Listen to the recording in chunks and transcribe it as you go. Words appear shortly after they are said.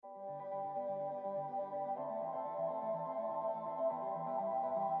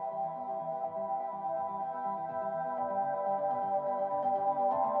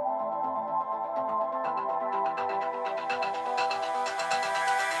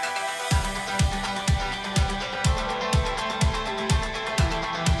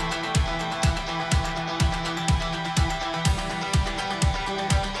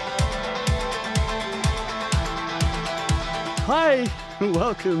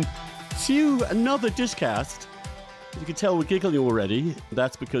Welcome to another Dishcast. You can tell we're giggling already.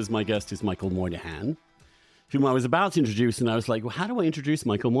 That's because my guest is Michael Moynihan, whom I was about to introduce, and I was like, well, how do I introduce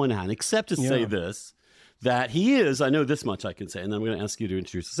Michael Moynihan? Except to say this, that he is, I know this much I can say, and then I'm going to ask you to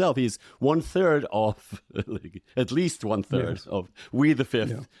introduce yourself. He's one-third of, at least one-third of We the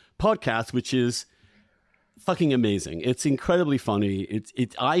Fifth podcast, which is fucking amazing. It's incredibly funny.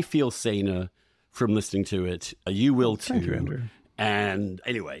 I feel saner from listening to it. You will too. Thank you, Andrew. And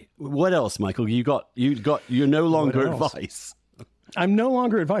anyway, what else, Michael? You're no longer advice. I'm no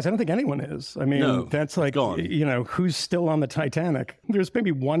longer advice. I don't think anyone is. I mean, No, that's like, gone. Who's still on the Titanic? There's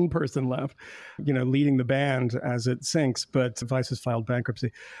maybe one person left, leading the band as it sinks, but Vice has filed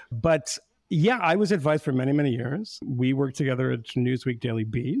bankruptcy. But yeah, I was at Vice for many, many years. We worked together at Newsweek Daily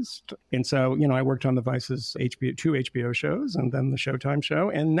Beast. And so, I worked on the Vice's two HBO shows and then the Showtime show.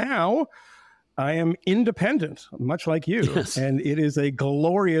 And now I am independent, much like you. Yes. And it is a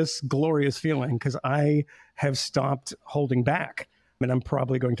glorious, glorious feeling because I have stopped holding back. And I'm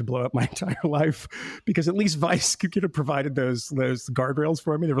probably going to blow up my entire life because at least Vice could have provided those guardrails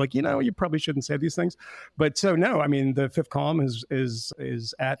for me. They were like, you probably shouldn't say these things. But so no, I mean, the Fifth Column is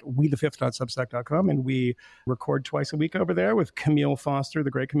at wethefifth.substack.com, and we record twice a week over there with Camille Foster,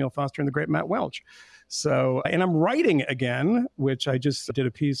 the great Camille Foster, and the great Matt Welch. So, and I'm writing again, which I just did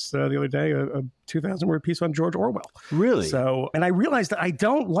a piece the other day, a 2,000-word piece on George Orwell. Really? So, and I realized that I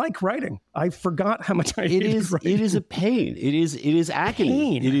don't like writing. I forgot how much I hated writing. It is a pain. It is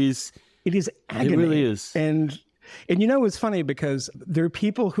agony. Pain. It is agony. It really is. And it's funny because there are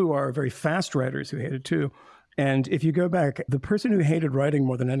people who are very fast writers who hate it too. And if you go back, the person who hated writing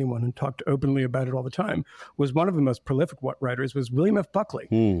more than anyone and talked openly about it all the time was one of the most prolific writers, was William F. Buckley.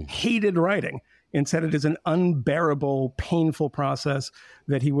 Hated writing and said it is an unbearable, painful process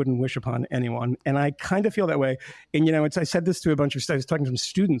that he wouldn't wish upon anyone. And I kind of feel that way. And, I said this to a bunch of I was talking to some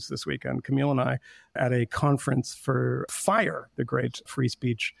students this weekend, Camille and I, at a conference for FIRE, the great free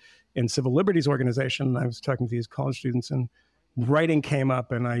speech and civil liberties organization. I was talking to these college students, and writing came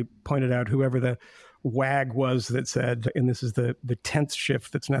up, and I pointed out whoever the wag was that said, and this is the 10th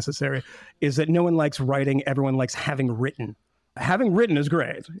shift that's necessary, is that no one likes writing, everyone likes having written. Having written is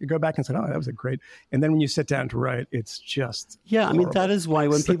great. You go back and say, oh, that was a great. And then when you sit down to write, it's just I mean, that is why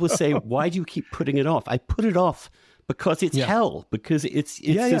when people say, why do you keep putting it off? I put it off because it's hell, because it's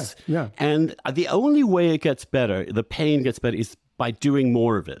just, and the only way it gets better, the pain gets better, is by doing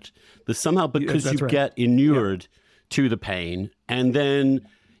more of it. There's somehow, because you get inured to the pain, and then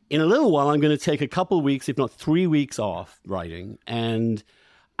in a little while, I'm going to take a couple of weeks, if not 3 weeks off writing, and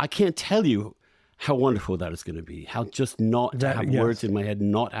I can't tell you how wonderful that is going to be. How just not to have words in my head,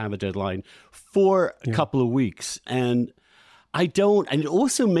 not have a deadline for a couple of weeks. And and it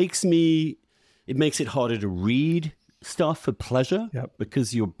also makes it harder to read stuff for pleasure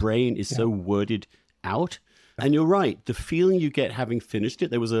because your brain is so worded out. And you're right. The feeling you get having finished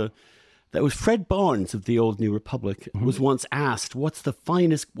it, that was Fred Barnes of the old New Republic was once asked, what's the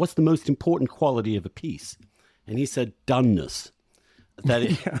most important quality of a piece? And he said, doneness. That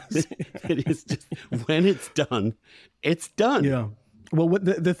it is just, when it's done, it's done. Yeah. Well,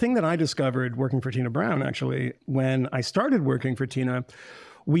 the thing that I discovered working for Tina Brown, actually, when I started working for Tina,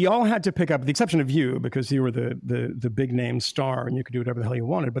 we all had to pick up, with the exception of you, because you were the big name star and you could do whatever the hell you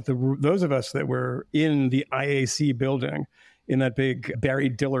wanted. But those of us that were in the IAC building, in that big Barry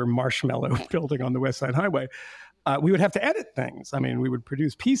Diller marshmallow building on the West Side Highway, we would have to edit things. I mean, we would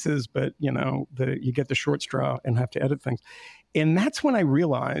produce pieces, but you get the short straw and have to edit things. And that's when I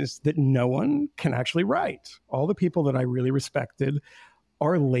realized that no one can actually write. All the people that I really respected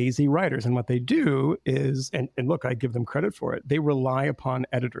are lazy writers. And what they do is, and look, I give them credit for it, they rely upon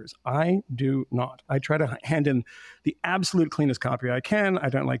editors. I do not. I try to hand in the absolute cleanest copy I can. I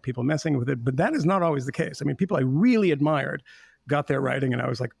don't like people messing with it, but that is not always the case. I mean, people I really admired got their writing, and I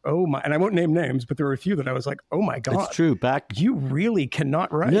was like, oh my, and I won't name names, but there were a few that I was like, oh my God. It's true. You really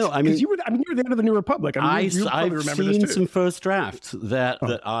cannot write. No, I mean, you were the end of the New Republic. I've seen some first drafts that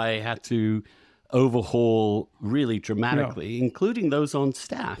I had to overhaul really dramatically, including those on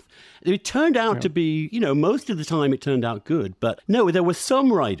staff. It turned out to be, most of the time it turned out good, but no, there were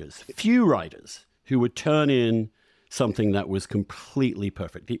few writers who would turn in something that was completely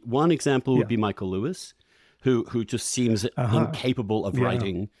perfect. One example would be Michael Lewis, who just seems incapable of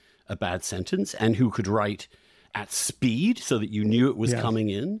writing a bad sentence, and who could write at speed so that you knew it was coming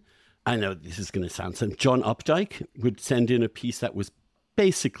in. I know this is going to sound simple. John Updike would send in a piece that was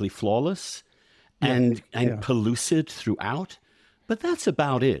basically flawless and pellucid throughout. But that's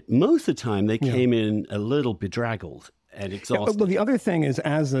about it. Most of the time, they came in a little bedraggled and exhausted. Well, the other thing is,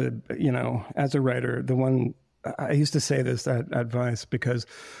 as a writer, the one I used to say this at Vice because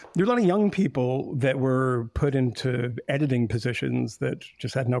there are a lot of young people that were put into editing positions that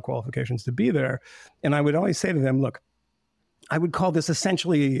just had no qualifications to be there. And I would always say to them, look, I would call this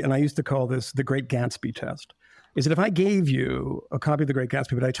essentially, and I used to call this the Great Gatsby test, is that if I gave you a copy of the Great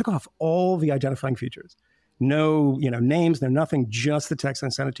Gatsby, but I took off all the identifying features, no names, no nothing, just the text,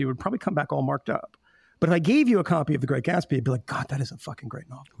 and sent it to you, it would probably come back all marked up. But if I gave you a copy of The Great Gatsby, you'd be like, God, that is a fucking great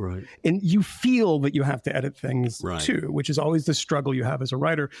novel. Right. And you feel that you have to edit things too, which is always the struggle you have as a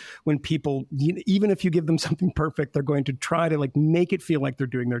writer when people, even if you give them something perfect, they're going to try to like make it feel like they're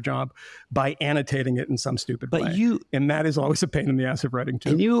doing their job by annotating it in some stupid way. And that is always a pain in the ass of writing too.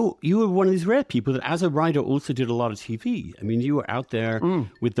 And you were one of these rare people that as a writer also did a lot of TV. I mean, you were out there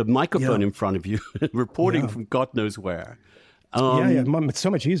with the microphone in front of you, reporting from God knows where. It's so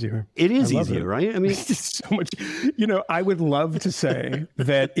much easier. It is easier, right? I mean, it's so much. I would love to say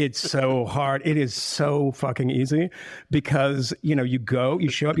that it's so hard. It is so fucking easy because, you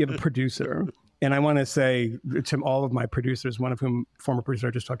show up, you have a producer. And I want to say to all of my producers, one of whom, former producer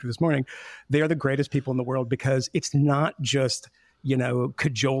I just talked to this morning, they are the greatest people in the world because it's not just,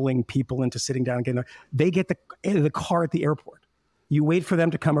 cajoling people into sitting down and getting there. They get the car at the airport. You wait for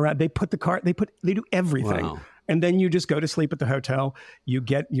them to come around. They do everything. Wow. And then you just go to sleep at the hotel.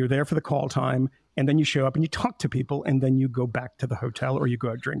 You're there for the call time, and then you show up and you talk to people, and then you go back to the hotel or you go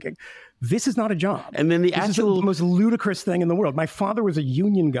out drinking. This is not a job. And then this is the most ludicrous thing in the world. My father was a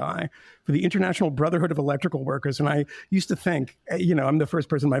union guy for the International Brotherhood of Electrical Workers, and I used to think, I'm the first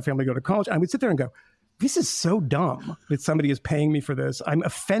person in my family to go to college. I would sit there and go, this is so dumb that somebody is paying me for this. I'm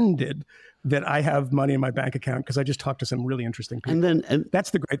offended that I have money in my bank account because I just talked to some really interesting people. And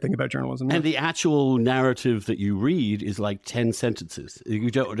that's the great thing about journalism. And the actual narrative that you read is like 10 sentences. You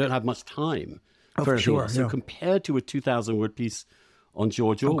don't have much time. For sure. So compared to a 2,000-word piece on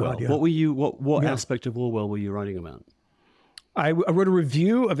George Orwell, what aspect of Orwell were you writing about? I wrote a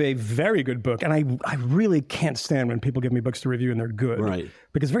review of a very good book, and I really can't stand when people give me books to review and they're good. Right.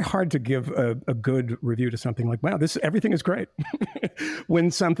 Because it's very hard to give a good review to something like, wow, everything is great.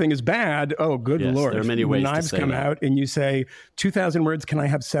 When something is bad, oh, good Lord. There are many ways Knives to say come that. out and you say, 2,000 words, can I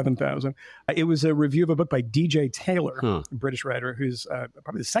have 7,000? It was a review of a book by D.J. Taylor, a British writer, who's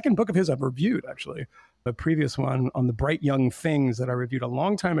probably the second book of his I've reviewed, actually. The previous one on the Bright Young Things that I reviewed a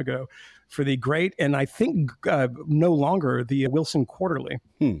long time ago for the great, and I think no longer, the Wilson Quarterly.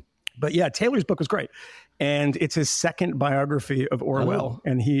 But yeah, Taylor's book was great. And it's his second biography of Orwell.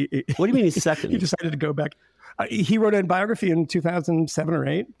 And what do you mean his second? He decided to go back. He wrote a biography in 2007 or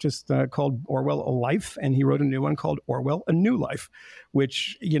 8, just called Orwell: A Life. And he wrote a new one called Orwell: A New Life,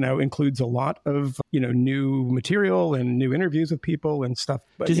 which, includes a lot of, new material and new interviews with people and stuff.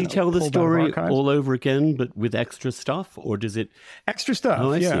 Does he tell the story all over again, but with extra stuff? Or does it? Extra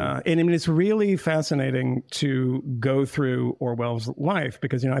stuff, yeah. And I mean, it's really fascinating to go through Orwell's life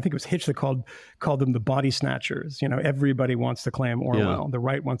because, I think it was Hitch that called them the body snatchers. Everybody wants to claim Orwell. The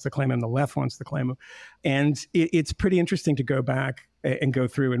right wants to claim him. The left wants to claim him. And it's pretty interesting to go back and go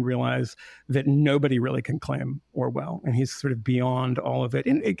through and realize that nobody really can claim Orwell. And he's sort of beyond all of it.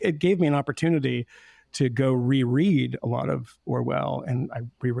 And it gave me an opportunity to go reread a lot of Orwell. And I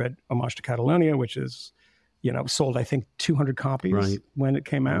reread Homage to Catalonia, which is, sold, I think, 200 copies when it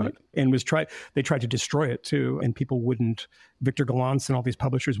came out. And they tried to destroy it too. And people wouldn't, Victor Galance and all these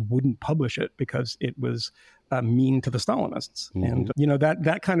publishers wouldn't publish it because it was mean to the Stalinists. And,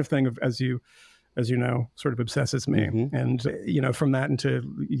 that kind of thing of, as you sort of obsesses me. And, from that into,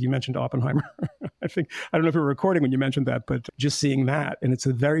 you mentioned Oppenheimer. I don't know if we were recording when you mentioned that, but just seeing that, and it's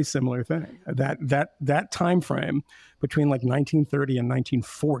a very similar thing, that time frame between like 1930 and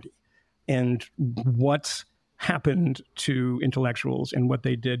 1940 and what happened to intellectuals and what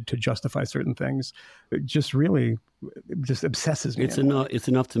they did to justify certain things, it just really obsesses me. It's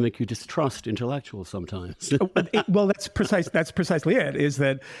enough to make you distrust intellectuals sometimes. Well, that's precisely it, is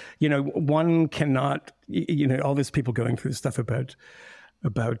that, one cannot, all these people going through stuff about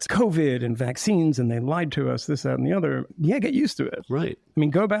COVID and vaccines, and they lied to us, this, that, and the other. Yeah, get used to it. Right. I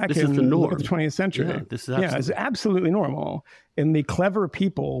mean, go back and look at the 20th century. Yeah, it's absolutely normal. And the clever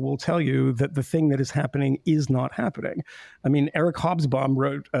people will tell you that the thing that is happening is not happening. I mean, Eric Hobsbawm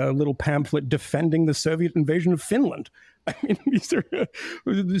wrote a little pamphlet defending the Soviet invasion of Finland. I mean, he's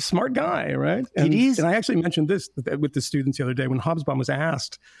a smart guy, right? And I actually mentioned this with the students the other day when Hobsbawm was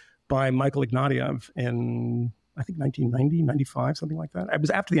asked by Michael Ignatieff in, I think, 1990, 95, something like that. It was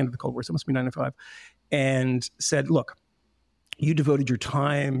after the end of the Cold War, so it must be 95, and said, look, you devoted your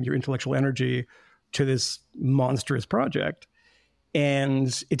time, your intellectual energy to this monstrous project,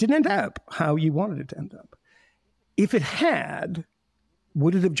 and it didn't end up how you wanted it to end up. If it had,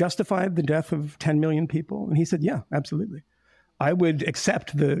 would it have justified the death of 10 million people? And he said, yeah, absolutely. I would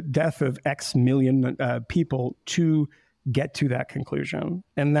accept the death of X million people to get to that conclusion.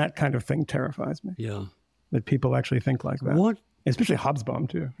 And that kind of thing terrifies me. Yeah. That people actually think like that. What? Especially Hobsbawm,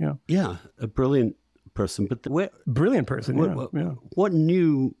 too. Yeah. Yeah, a brilliant person. But brilliant person, What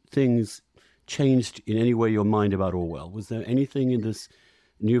new things changed in any way your mind about Orwell? Was there anything in this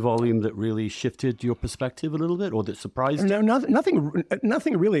new volume that really shifted your perspective a little bit, or that surprised you? No,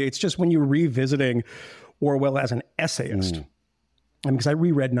 nothing really. It's just when you're revisiting Orwell as an essayist. Because I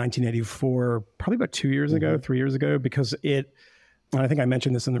reread 1984 probably about 2 years ago, 3 years ago, because and I think I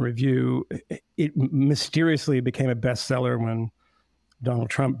mentioned this in the review, it mysteriously became a bestseller when Donald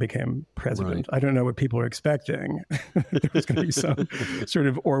Trump became president. Right. I don't know what people are expecting. There was going to be some sort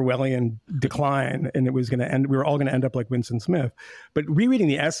of Orwellian decline, and it was going to end. We were all going to end up like Winston Smith. But rereading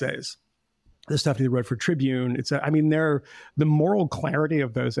the essays, the stuff that he wrote for Tribune, the moral clarity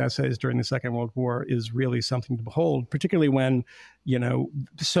of those essays during the Second World War is really something to behold, particularly when,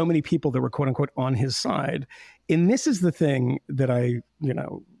 so many people that were quote unquote on his side. And this is the thing that I,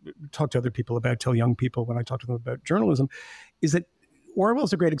 talk to other people about, tell young people when I talk to them about journalism, is that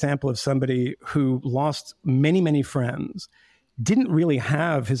Orwell's a great example of somebody who lost many, many friends, didn't really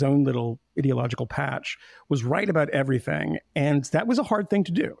have his own little ideological patch, was right about everything. And that was a hard thing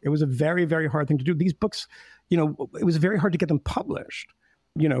to do. It was a very, very hard thing to do. These books, it was very hard to get them published.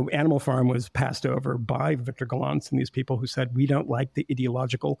 Animal Farm was passed over by Victor Gollancz and these people who said, we don't like the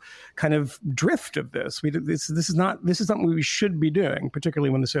ideological kind of drift of this. This is something we should be doing, particularly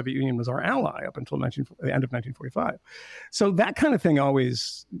when the Soviet Union was our ally up until the end of 1945. So that kind of thing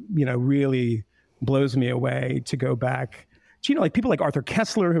always, really blows me away to go back to, like people like Arthur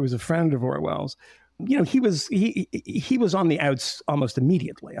Koestler, who was a friend of Orwell's. He was on the outs almost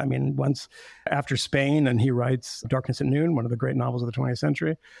immediately. I mean, once after Spain, and he writes Darkness at Noon, one of the great novels of the 20th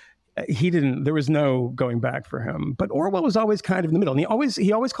century, there was no going back for him. But Orwell was always kind of in the middle. And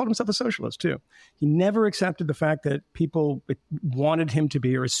he always called himself a socialist too. He never accepted the fact that people wanted him to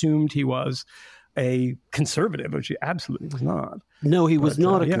be or assumed he was a conservative, which he absolutely was not. No, he was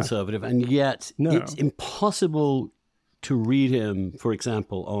not a conservative. And yet it's impossible to read him, for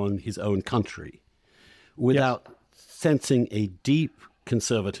example, on His Own Country, without sensing a deep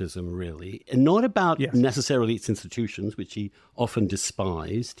conservatism, really, and not about necessarily its institutions, which he often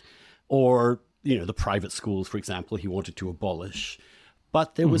despised, or, the private schools, for example, he wanted to abolish.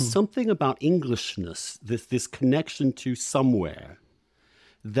 But there was something about Englishness, this connection to somewhere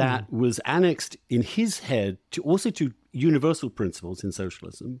that was annexed in his head to universal principles in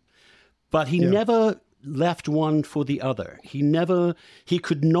socialism, but he never left one for the other. He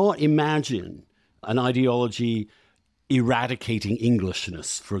could not imagine an ideology eradicating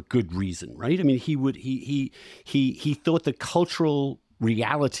Englishness for a good reason, right? I mean, he thought the cultural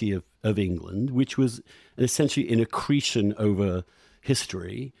reality of England, which was essentially an accretion over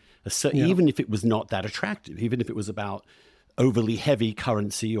history, even if it was not that attractive, even if it was about overly heavy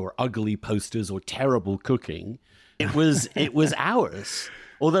currency or ugly posters or terrible cooking, it was ours.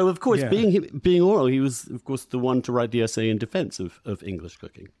 Although, of course, being Orwell, he was, of course, the one to write the essay in defense of English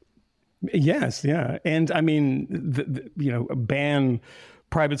cooking. Yes, yeah. And I mean, ban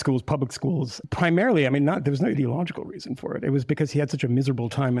private schools, public schools, primarily, there was no ideological reason for it. It was because he had such a miserable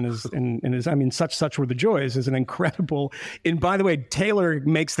time in his such were the joys is an incredible, and by the way, Taylor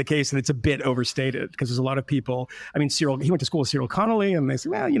makes the case that it's a bit overstated because there's a lot of people, he went to school with Cyril Connolly and they say,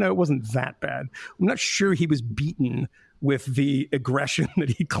 well, it wasn't that bad. I'm not sure he was beaten with the aggression that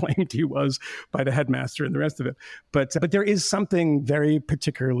he claimed he was by the headmaster and the rest of it. But there is something very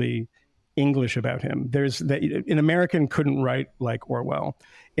particularly English about him. An American couldn't write like Orwell,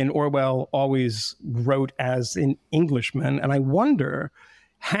 and Orwell always wrote as an Englishman. And I wonder,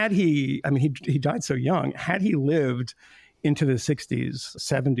 he died so young, had he lived into the 60s,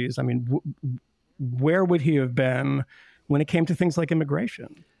 70s, where would he have been when it came to things like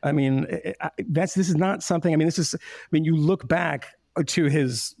immigration? This is not something, you look back to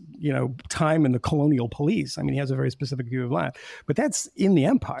his, time in the colonial police. He has a very specific view of that, but that's in the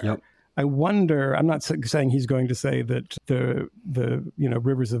empire. Yep. I wonder, I'm not saying he's going to say that the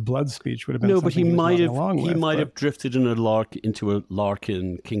Rivers of Blood speech would have been no, but he might have drifted into a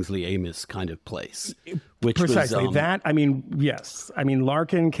Larkin, Kingsley Amis kind of place. Which precisely was, that. Yes.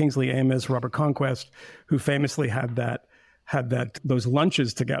 Larkin, Kingsley Amis, Robert Conquest, who famously had those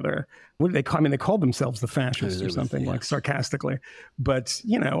lunches together. What did they call? They called themselves the fascists or something, like sarcastically. But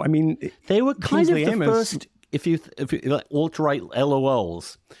they were kind of the first. If you like alt-right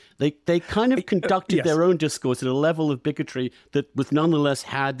LOLs, they kind of conducted their own discourse at a level of bigotry that was nonetheless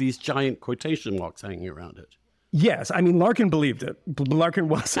had these giant quotation marks hanging around it. Yes, I mean, Larkin believed it. Larkin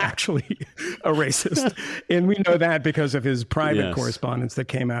was actually a racist. And we know that because of his private correspondence that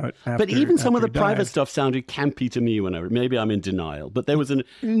came out after. But even some of the private stuff sounded campy to me maybe I'm in denial. But there was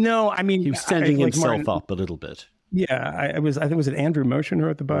No, I mean... He was sending himself up a little bit. Yeah, I think it was Andrew Motion who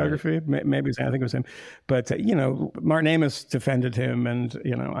wrote the biography. Right. Maybe I think it was him. But, Martin Amis defended him, and,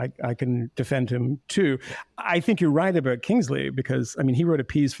 I can defend him too. I think you're right about Kingsley because, I mean, he wrote a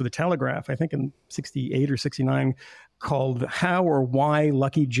piece for The Telegraph, I think in 68 or 69, called How or Why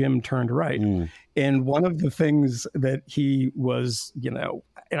Lucky Jim Turned Right. And one of the things that he was,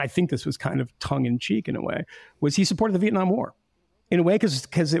 and I think this was kind of tongue-in-cheek in a way, was he supported the Vietnam War. In a way,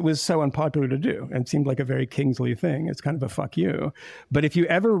 because it was so unpopular to do, and it seemed like a very Kingsley thing. It's kind of a fuck you. But if you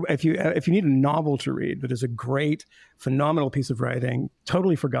need a novel to read that is a great, phenomenal piece of writing,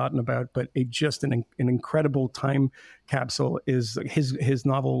 totally forgotten about, but just an incredible time capsule, is his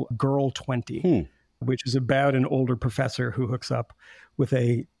novel Girl 20, which is about an older professor who hooks up with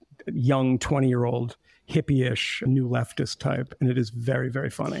a young 20-year-old hippie-ish new leftist type, and it is very, very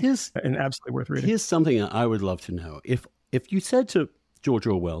funny and absolutely worth reading. Here's something I would love to know. If you said to George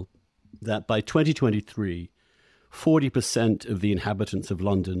Orwell that by 2023, 40% of the inhabitants of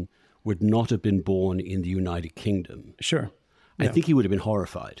London would not have been born in the United Kingdom, sure, I think he would have been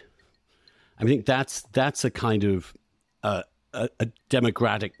horrified. I think that's a kind of a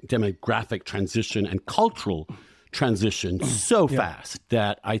demographic transition and cultural transition so fast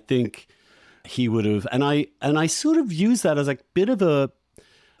that I think he would have. And I sort of use that as a bit of a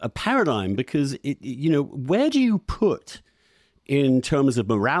paradigm because where do you put, in terms of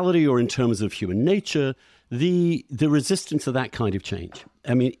morality or in terms of human nature, the resistance to that kind of change?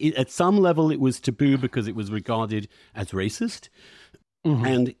 I mean, at some level it was taboo because it was regarded as racist.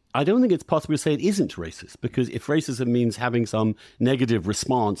 And I don't think it's possible to say it isn't racist, because if racism means having some negative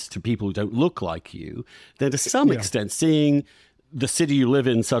response to people who don't look like you, then to some extent seeing the city you live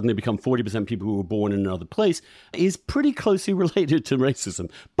in suddenly become 40% people who were born in another place is pretty closely related to racism.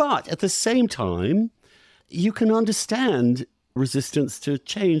 But at the same time, you can understand resistance to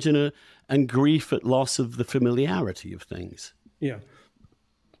change and grief at loss of the familiarity of things. Yeah.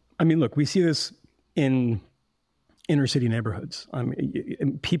 I mean, look, we see this in inner city neighborhoods. I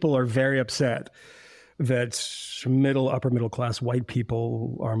mean, people are very upset that upper middle class white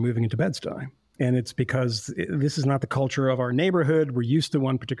people are moving into Bed-Stuy. And it's because this is not the culture of our neighborhood. We're used to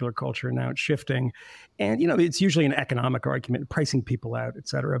one particular culture, and now it's shifting. And, it's usually an economic argument, pricing people out, et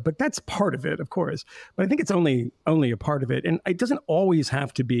cetera. But that's part of it, of course. But I think it's only a part of it. And it doesn't always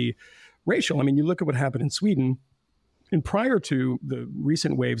have to be racial. I mean, you look at what happened in Sweden. And prior to the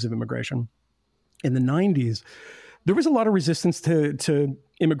recent waves of immigration in the 90s, there was a lot of resistance to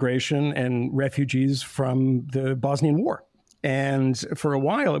immigration and refugees from the Bosnian War. And for a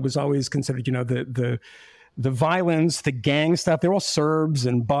while, it was always considered, the violence, the gang stuff. They're all Serbs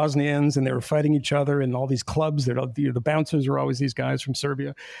and Bosnians, and they were fighting each other in all these clubs. The bouncers were always these guys from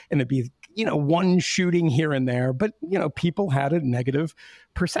Serbia, and there'd be, one shooting here and there. But, people had a negative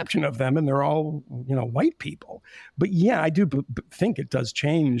perception of them, and they're all, white people. But yeah, I do think it does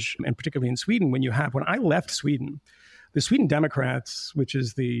change, and particularly in Sweden, when I left Sweden, the Sweden Democrats, which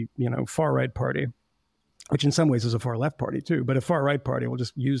is the, far right party, which in some ways is a far left party too, but a far right party, we'll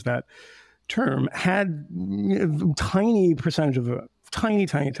just use that term, had tiny percentage of tiny.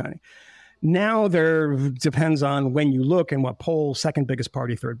 Now there depends on when you look and what poll, second biggest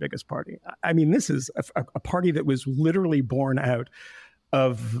party, third biggest party. I mean, this is a party that was literally born out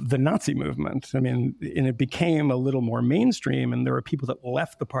of the Nazi movement. I mean, and it became a little more mainstream, and there were people that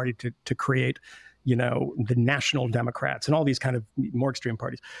left the party to create the National Democrats and all these kind of more extreme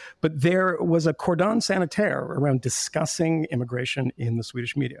parties. But there was a cordon sanitaire around discussing immigration in the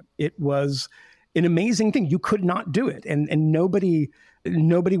Swedish media. It was an amazing thing. You could not do it. And nobody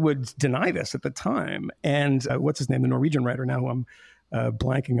would deny this at the time. And what's his name? The Norwegian writer now who I'm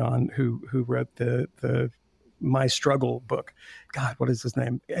blanking on, who wrote the My Struggle book. God, what is his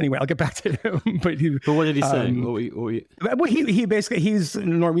name? Anyway, I'll get back to him. But what did he say? Well, he basically, he's a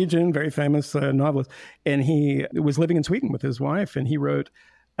Norwegian, very famous novelist, and he was living in Sweden with his wife, and he wrote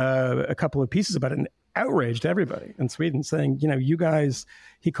a couple of pieces about it and outraged everybody in Sweden, saying, you guys,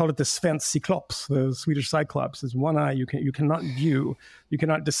 he called it the Svensk Cyclops, the Swedish Cyclops, is one eye you cannot view, you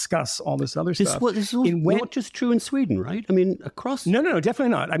cannot discuss all this other stuff. This is not just true in Sweden, right? I mean, across... No,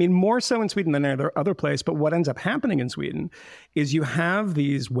 definitely not. I mean, more so in Sweden than any other place, but what ends up happening in Sweden is you have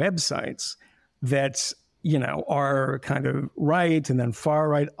these websites that are kind of right and then far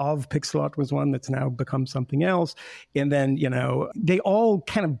right. Of Pixelot was one that's now become something else. And then, they all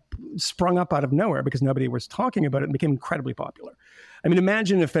kind of sprung up out of nowhere because nobody was talking about it and became incredibly popular. I mean,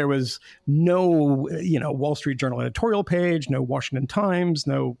 imagine if there was no, Wall Street Journal editorial page, no Washington Times,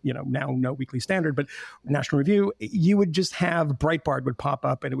 no, now no Weekly Standard, but National Review. You would just have Breitbart would pop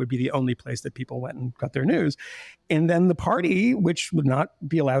up, and it would be the only place that people went and got their news. And then the party, which would not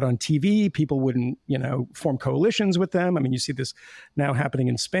be allowed on TV, people wouldn't, form coalitions with them. I mean, you see this now happening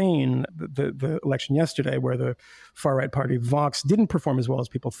in Spain, the election yesterday, where the far-right party Vox didn't perform as well as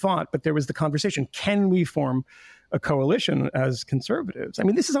people thought, but there was the conversation, can we form a coalition as conservatives? I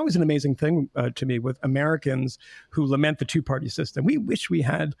mean, this is always an amazing thing to me with Americans who lament the two-party system. We wish we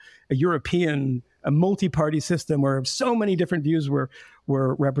had a multi-party system where so many different views were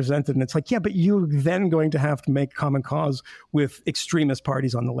represented. And it's like, yeah, but you're then going to have to make common cause with extremist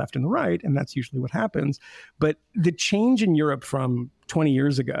parties on the left and the right. And that's usually what happens. But the change in Europe from 20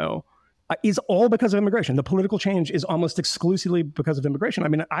 years ago is all because of immigration. The political change is almost exclusively because of immigration. I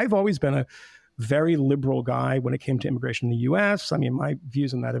mean, I've always been a very liberal guy when it came to immigration in the US. I mean, my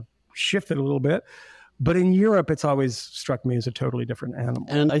views on that have shifted a little bit. But in Europe, it's always struck me as a totally different animal.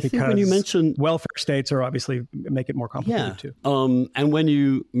 And I think when you mention welfare states are obviously make it more complicated too. And when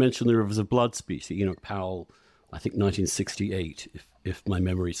you mention the Rivers of Blood speech, Enoch Powell, I think 1968, if my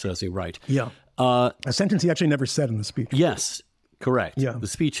memory serves me right. Yeah, a sentence he actually never said in the speech. Yes, correct. Yeah, the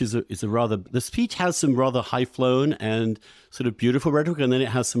speech the speech has some rather high flown and sort of beautiful rhetoric, and then it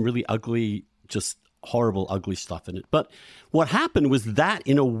has some really ugly, just horrible, ugly stuff in it. But what happened was that,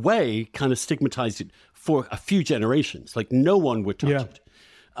 in a way, kind of stigmatized it for a few generations. Like, no one would touch it.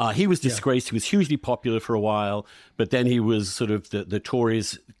 He was disgraced. He was hugely popular for a while, but then he was sort of the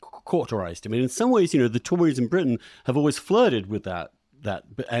Tories cauterized him. And in some ways, the Tories in Britain have always flirted with that.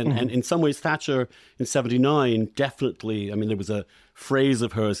 And in some ways, Thatcher in 79 definitely, I mean, there was a phrase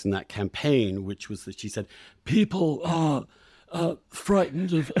of hers in that campaign, which was that she said, people are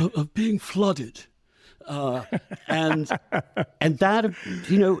frightened of being flooded. And that,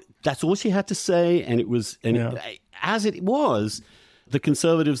 that's all she had to say. And it was, as it was, the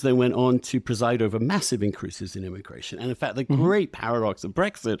Conservatives then went on to preside over massive increases in immigration. And in fact, the great paradox of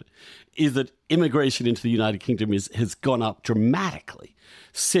Brexit is that immigration into the United Kingdom has gone up dramatically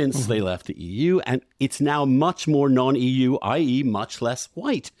since they left the EU. And it's now much more non-EU, i.e. much less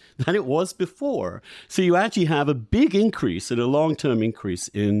white than it was before. So you actually have a big increase and a long-term increase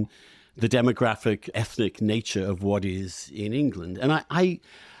in the demographic, ethnic nature of what is in England.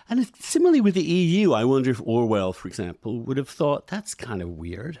 And similarly with the EU, I wonder if Orwell, for example, would have thought, that's kind of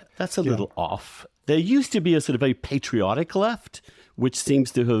weird. That's a little off. There used to be a sort of very patriotic left, which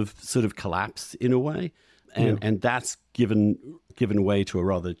seems to have sort of collapsed in a way. And that's given way to a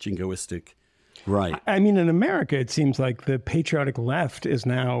rather jingoistic right. I mean, in America, it seems like the patriotic left is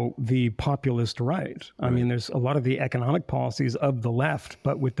now the populist right. I mean, there's a lot of the economic policies of the left,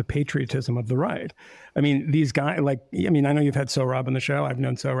 but with the patriotism of the right. I mean, these guys, I know you've had Sohrab on the show. I've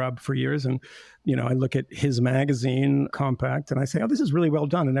known Sohrab for years. And, I look at his magazine, Compact, and I say, oh, this is really well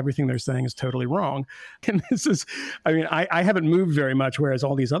done. And everything they're saying is totally wrong. And this is, I haven't moved very much, whereas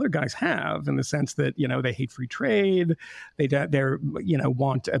all these other guys have, in the sense that, they hate free trade. They're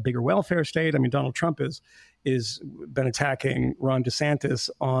want a bigger welfare state. I mean, Donald Trump is been attacking Ron DeSantis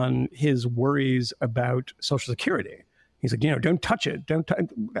on his worries about Social Security. He's like, don't touch it.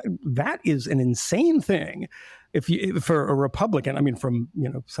 That is an insane thing. For a Republican, I mean, from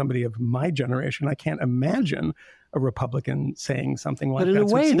somebody of my generation, I can't imagine a Republican saying something like that. But in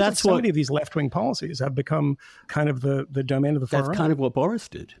a way, that's what so many of these left-wing policies have become kind of the domain of the far right. That's kind of what Boris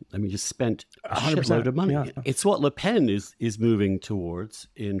did. I mean, just spent a shitload of money. Yeah. It's what Le Pen is moving towards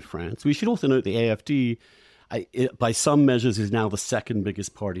in France. We should also note the AfD, by some measures, is now the second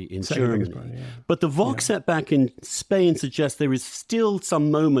biggest party in Germany. But the Vox setback in Spain suggests there is still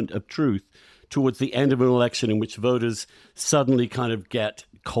some moment of truth towards the end of an election in which voters suddenly kind of get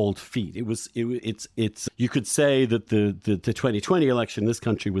cold feet. It's you could say that the 2020 election in this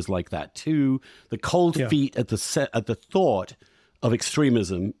country was like that too. The cold feet at the thought of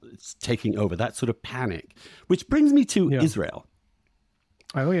extremism taking over, that sort of panic, which brings me to Israel.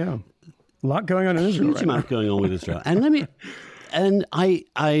 Oh yeah, a lot going on in Israel. Huge amount going on with Israel, and I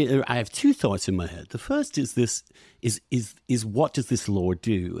have two thoughts in my head. The first is this: is what does this law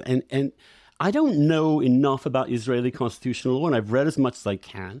do? And I don't know enough about Israeli constitutional law, and I've read as much as I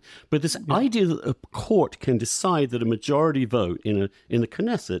can. But this idea that a court can decide that a majority vote in the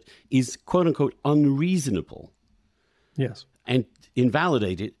Knesset is "quote unquote" unreasonable, and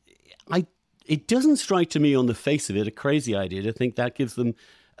invalidate it, it doesn't strike to me on the face of it a crazy idea to think that gives them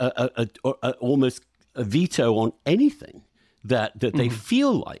almost a veto on anything that they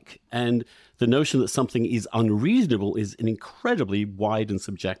feel like. And the notion that something is unreasonable is an incredibly wide and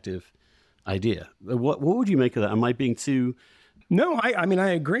subjective idea. What would you make of that? Am I being too No, I mean, I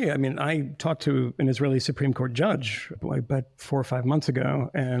agree. I mean, I talked to an Israeli Supreme Court judge about 4 or 5 months ago,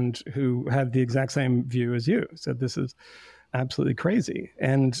 and who had the exact same view as you, said this is absolutely crazy.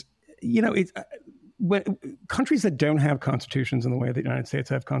 And, when countries that don't have constitutions in the way that the United States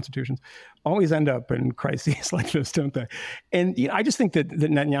have constitutions always end up in crises like this, don't they? And I just think that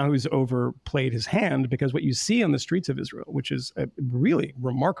Netanyahu's overplayed his hand, because what you see on the streets of Israel, which is a really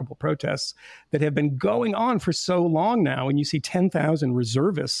remarkable protests that have been going on for so long now, and you see 10,000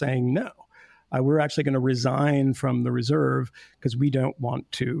 reservists saying no. We're actually going to resign from the reserve because we don't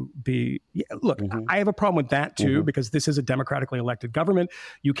want to be. Look, I have a problem with that too, because this is a democratically elected government.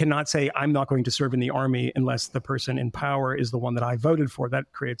 You cannot say I'm not going to serve in the army unless the person in power is the one that I voted for.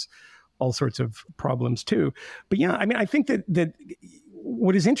 That creates all sorts of problems too. But yeah, I mean, I think that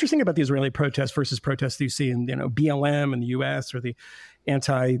what is interesting about the Israeli protests versus protests you see in BLM in the U.S. or the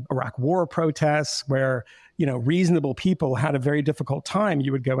anti-Iraq war protests, where reasonable people had a very difficult time.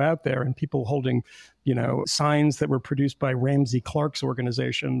 You would go out there and people holding signs that were produced by Ramsey Clark's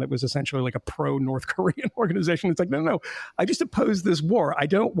organization that was essentially like a pro-North Korean organization. It's like, no, I just oppose this war. I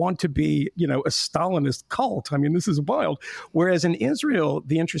don't want to be a Stalinist cult. I mean, this is wild. Whereas in Israel,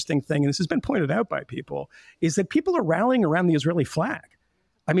 the interesting thing, and this has been pointed out by people, is that people are rallying around the Israeli flag.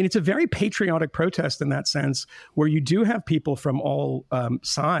 I mean, it's a very patriotic protest in that sense, where you do have people from all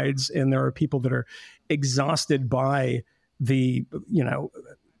sides, and there are people that are exhausted by the,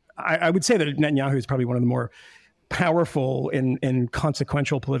 I would say that Netanyahu is probably one of the more powerful and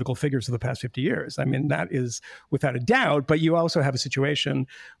consequential political figures of the past 50 years. I mean, that is without a doubt. But you also have a situation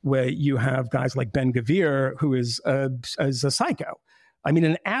where you have guys like Ben Gvir, who is a psycho. I mean,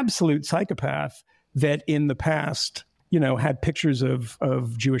 an absolute psychopath that in the past had pictures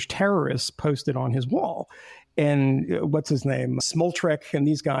of Jewish terrorists posted on his wall. And what's his name? Smoltrek and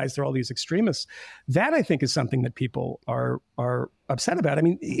these guys, they're all these extremists. That, I think, is something that people are upset about. I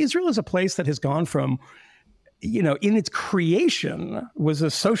mean, Israel is a place that has gone from, in its creation was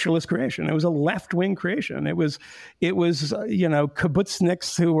a socialist creation. It was a left-wing creation. It was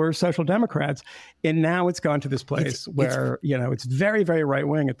kibbutzniks who were social democrats. And now it's gone to this place where, it's very, very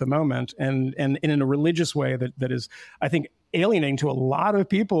right-wing at the moment, and in a religious way that is, I think, alienating to a lot of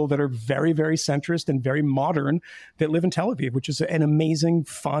people that are very, very centrist and very modern that live in Tel Aviv, which is an amazing,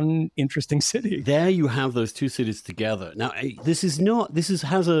 fun, interesting city. There you have those two cities together. Now, this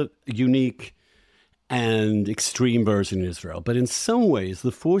has a unique and extreme version in Israel, but in some ways,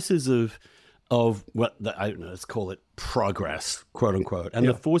 the forces of what I don't know, let's call it progress, quote unquote, and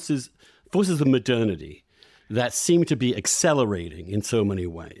the forces of modernity that seem to be accelerating in so many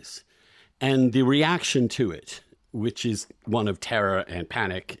ways, and the reaction to it, which is one of terror and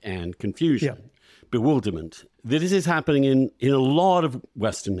panic and confusion, bewilderment. This is happening in a lot of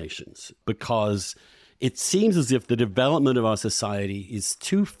Western nations, because it seems as if the development of our society is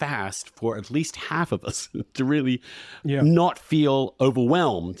too fast for at least half of us to really not feel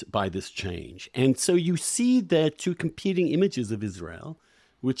overwhelmed by this change. And so you see there two competing images of Israel,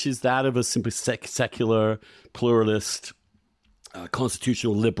 which is that of a simply secular, pluralist,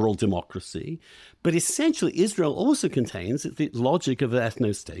 constitutional liberal democracy. But essentially, Israel also contains the logic of an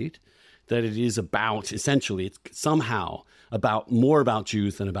ethno-state, that it is about, essentially, it's somehow more about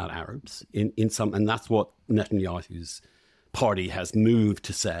Jews than about Arabs in some, and that's what Netanyahu's party has moved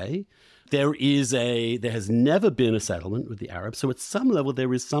to say. There has never been a settlement with the Arabs. So at some level,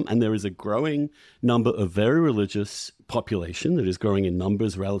 there is a growing number of very religious population that is growing in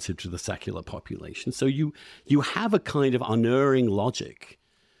numbers relative to the secular population. So you have a kind of unerring logic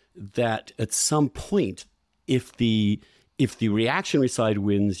that at some point, if the reactionary side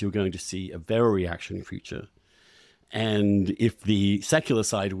wins, you're going to see a very reactionary future. And if the secular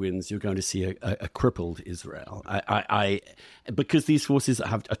side wins, you're going to see a crippled Israel. Because these forces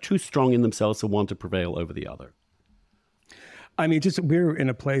are too strong in themselves to want to prevail over the other. I mean, we're in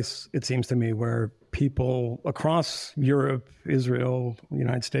a place, it seems to me, where people across Europe, Israel, the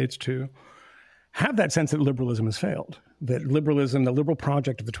United States too, have that sense that liberalism has failed. That liberalism, the liberal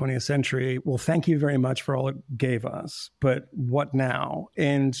project of the 20th century, well, thank you very much for all it gave us, but what now?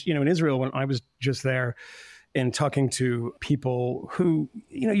 And, in Israel, when I was just there, and talking to people who,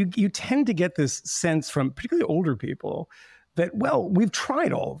 you tend to get this sense from particularly older people that, well, we've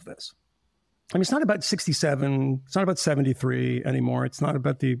tried all of this. I mean, it's not about 67. It's not about 73 anymore. It's not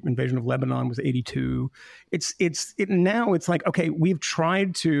about the invasion of Lebanon was 82. Now it's like, okay, we've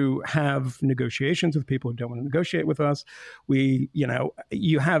tried to have negotiations with people who don't want to negotiate with us.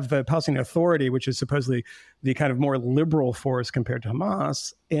 You have the Palestinian Authority, which is supposedly the kind of more liberal force compared to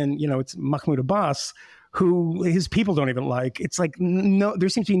Hamas. And, it's Mahmoud Abbas, who his people don't even like. It's like, no, there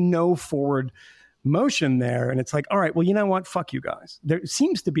seems to be no forward motion there. And it's like, all right, well, you know what? Fuck you guys. There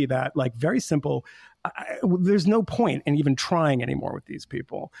seems to be that like very simple, there's no point in even trying anymore with these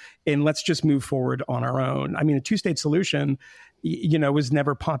people. And let's just move forward on our own. I mean, a two-state solution, was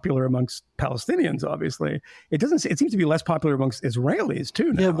never popular amongst Palestinians, obviously. It seems to be less popular amongst Israelis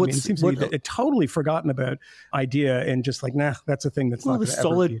too now. Yeah, it seems to be a totally forgotten about idea and just like, nah, that's a thing that's not going to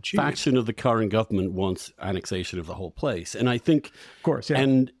ever be achieved. The solid faction of the current government wants annexation of the whole place. And I think... Of course, yeah.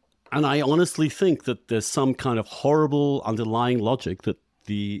 And I honestly think that there's some kind of horrible underlying logic that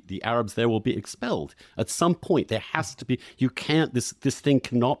the Arabs there will be expelled. At some point, there has to be, this thing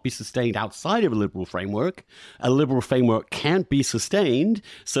cannot be sustained outside of a liberal framework. A liberal framework can't be sustained,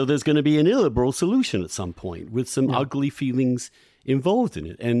 so there's going to be an illiberal solution at some point with some ugly feelings involved in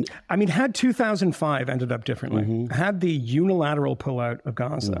it. And I mean, had 2005 ended up differently, had the unilateral pullout of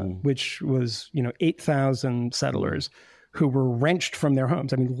Gaza, which was, 8,000 settlers who were wrenched from their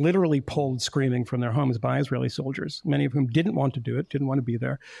homes. I mean, literally pulled screaming from their homes by Israeli soldiers, many of whom didn't want to do it, didn't want to be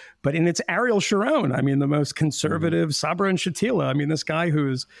there. But in its Ariel Sharon, I mean, the most conservative, Sabra and Shatila, I mean, this guy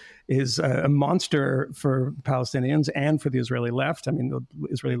who is a monster for Palestinians and for the Israeli left. I mean, the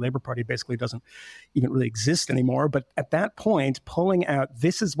Israeli Labor Party basically doesn't even really exist anymore. But at that point, pulling out,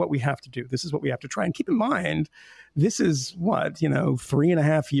 this is what we have to do. This is what we have to try. And keep in mind, this is what,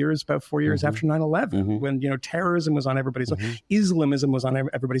 3.5 years, about 4 years after 9/11, when, terrorism was on everybody's mind. Islamism was on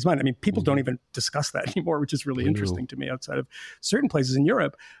everybody's mind. I mean, people don't even discuss that anymore, which is really interesting to me outside of certain places in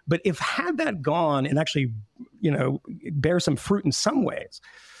Europe. But had that gone and actually, bear some fruit in some ways,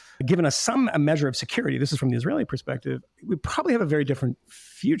 given us a measure of security, this is from the Israeli perspective, we probably have a very different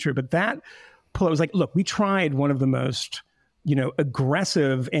future. But that pull, it was like, look, we tried one of the most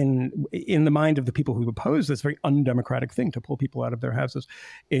aggressive in the mind of the people who oppose this very undemocratic thing to pull people out of their houses,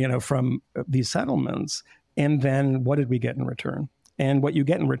 from these settlements. And then what did we get in return? And what you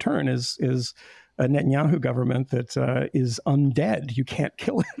get in return is a Netanyahu government that is undead. You can't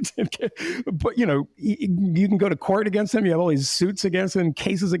kill it. But, you can go to court against him. You have all these suits against him,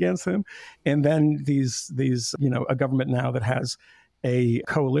 cases against him. And then these a government now that has a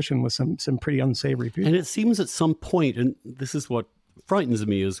coalition with some pretty unsavory people. And it seems at some point, and this is what frightens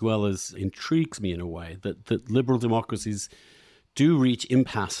me as well as intrigues me in a way, that liberal democracies do reach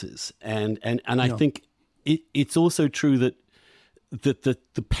impasses. And I think it's also true that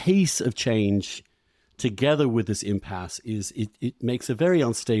the pace of change together with this impasse it makes a very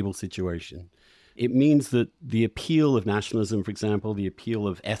unstable situation. It means that the appeal of nationalism, for example, the appeal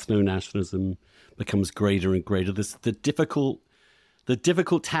of ethno-nationalism becomes greater and greater. The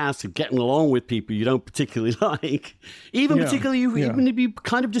difficult task of getting along with people you don't particularly like, even to be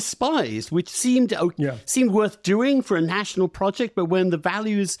kind of despised, which seemed worth doing for a national project. But when the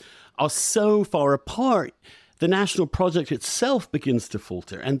values are so far apart, the national project itself begins to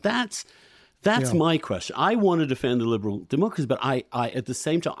falter. And that's my question. I want to defend the liberal democracy, but I at the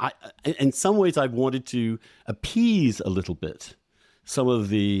same time, in some ways, I've wanted to appease a little bit some of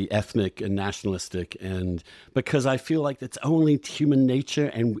the ethnic and nationalistic, and because I feel like it's only human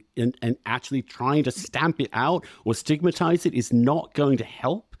nature, and actually trying to stamp it out or stigmatize it is not going to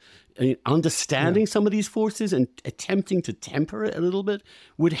help. I mean, understanding some of these forces and attempting to temper it a little bit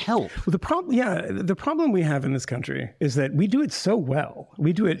would help. Well, the problem we have in this country is that we do it so well.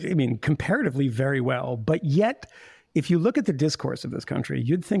 We do it, comparatively very well, but yet, if you look at the discourse of this country,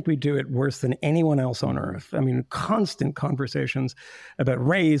 you'd think we do it worse than anyone else on earth. I mean, constant conversations about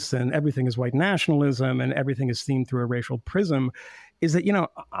race and everything is white nationalism and everything is themed through a racial prism. Is that,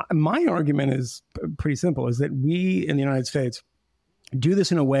 my argument is pretty simple, is that we in the United States do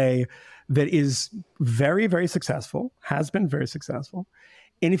this in a way that is very, very successful, has been very successful.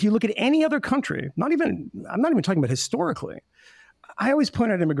 And if you look at any other country, I'm not even talking about historically, I always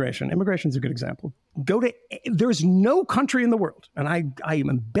point out immigration. Immigration is a good example. There's no country in the world, and I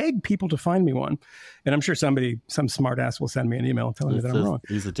beg people to find me one, and I'm sure some smart ass will send me an email telling me that I'm wrong.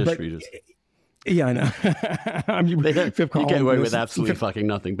 These are dish readers. Yeah, I know. You get away with absolutely fucking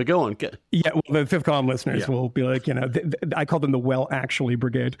nothing, but go on. Yeah, well, the Fifth Column listeners will be like, I call them the well actually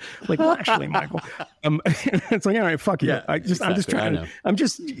brigade. Like, well, actually, Michael. It's like, all right, fuck you. Yeah, I'm just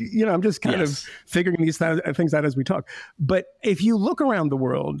kind of figuring these things out as we talk. But if you look around the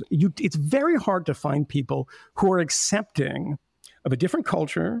world, it's very hard to find people who are accepting of a different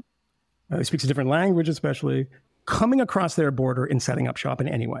culture, who speaks a different language, especially, coming across their border and setting up shop in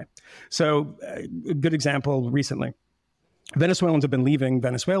any way. So a good example recently, Venezuelans have been leaving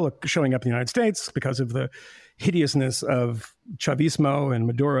Venezuela, showing up in the United States because of the hideousness of Chavismo and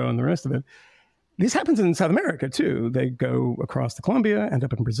Maduro and the rest of it. This happens in South America, too. They go across the Colombia, end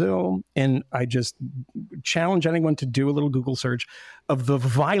up in Brazil. And I just challenge anyone to do a little Google search of the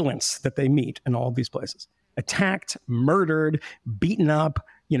violence that they meet in all of these places. Attacked, murdered, beaten up,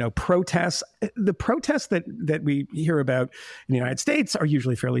 protests. The protests that we hear about in the United States are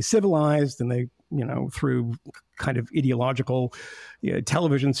usually fairly civilized, and they, through kind of ideological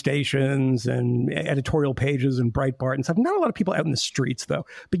television stations and editorial pages and Breitbart and stuff. Not a lot of people out in the streets, though.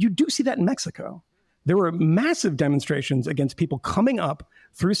 But you do see that in Mexico. There were massive demonstrations against people coming up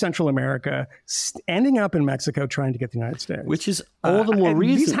through Central America, ending up in Mexico, trying to get to the United States. Which is all the more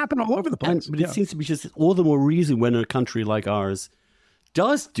reason. These happen all over the place. But it seems to be just all the more reason when a country like ours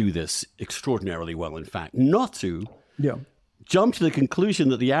does do this extraordinarily well, in fact, not to jump to the conclusion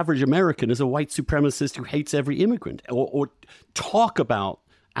that the average American is a white supremacist who hates every immigrant, or talk about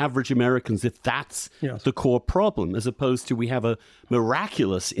average Americans if that's the core problem, as opposed to we have a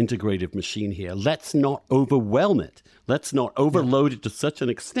miraculous integrative machine here. Let's not overwhelm it. Let's not overload it to such an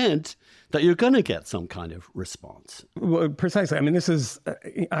extent that you're going to get some kind of response. Well, precisely. I mean,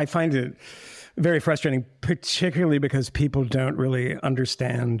 I find it very frustrating, particularly because people don't really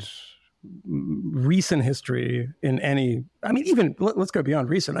understand recent history in any, even let's go beyond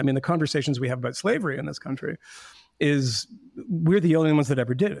recent. The conversations we have about slavery in this country is we're the only ones that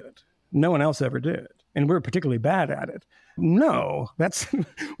ever did it. No one else ever did. And we're particularly bad at it. No,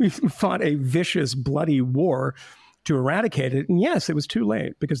 we fought a vicious, bloody war to eradicate it. And yes, it was too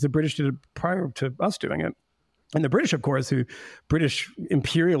late because the British did it prior to us doing it. And the British, of course, British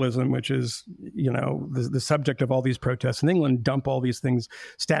imperialism, which is, the subject of all these protests in England, dump all these things,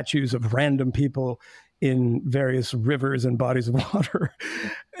 statues of random people in various rivers and bodies of water.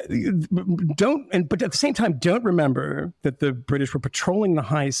 But at the same time, don't remember that the British were patrolling the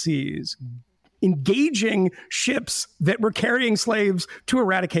high seas, engaging ships that were carrying slaves to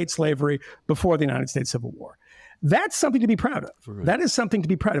eradicate slavery before the United States Civil War. That's something to be proud of. Right. That is something to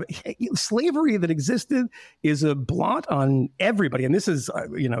be proud of. Slavery that existed is a blot on everybody. And this is,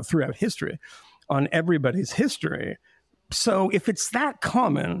 throughout history, on everybody's history. So if it's that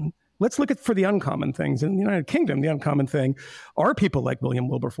common, let's look for the uncommon things. In the United Kingdom, the uncommon thing are people like William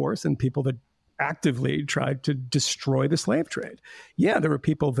Wilberforce and people that actively tried to destroy the slave trade. Yeah, there were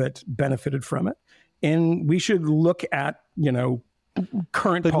people that benefited from it. And we should look at,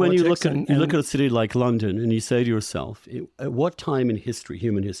 current but politics. When you look at a city like London and you say to yourself, at what time in history,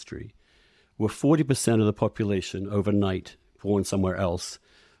 human history, were 40% of the population overnight born somewhere else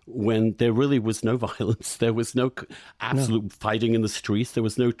when there really was no violence, there was no absolute fighting in the streets, there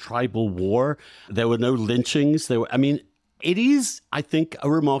was no tribal war, there were no lynchings. It is, I think, a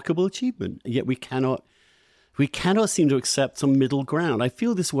remarkable achievement. Yet we cannot seem to accept some middle ground. I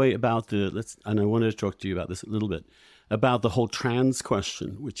feel this way about and I wanted to talk to you about this a little bit, about the whole trans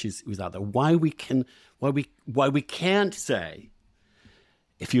question, which is out there. Why we can't say,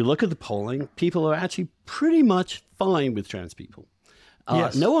 if you look at the polling, people are actually pretty much fine with trans people.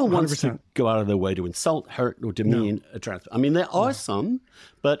 Yes, no one wants 100%. To go out of their way to insult, hurt, or demean a trans. There are some,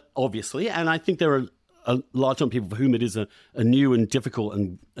 but obviously, and I think there are a large number of people for whom it is a new and difficult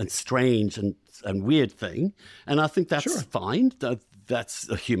and strange and weird thing. And I think that's fine. That's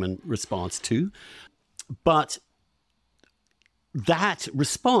a human response too. But that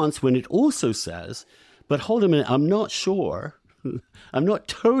response, when it also says, but hold a minute, I'm not sure, I'm not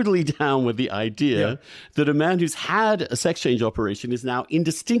totally down with the idea that a man who's had a sex change operation is now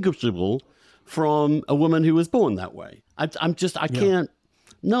indistinguishable from a woman who was born that way. I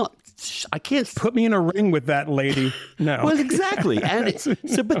can't put me in a ring with that lady. No. Well, exactly. And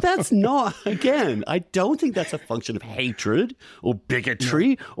but that's not, again, I don't think that's a function of hatred or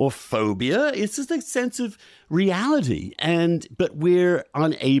bigotry or phobia. It's just a sense of reality. But we're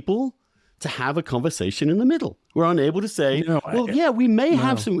unable to have a conversation in the middle. We're unable to say, we may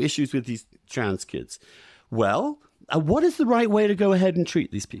have some issues with these trans kids. Well, what is the right way to go ahead and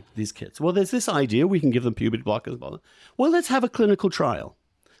treat these kids? Well, there's this idea we can give them puberty blockers. Well, let's have a clinical trial.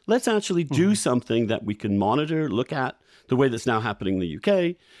 Let's actually do something that we can monitor, look at the way that's now happening in the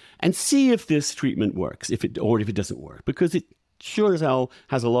UK, and see if this treatment works, if it doesn't work, because it sure as hell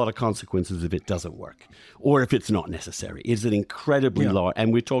has a lot of consequences if it doesn't work, or if it's not necessary. It's an incredibly large,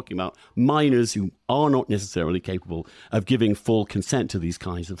 and we're talking about minors who are not necessarily capable of giving full consent to these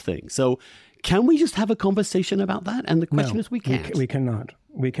kinds of things. So can we just have a conversation about that? And the question is, we can't. We cannot.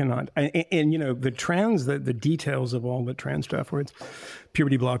 We cannot. And the details of all the trans stuff, where it's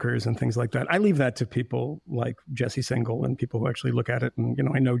puberty blockers and things like that, I leave that to people like Jesse Singal and people who actually look at it. And,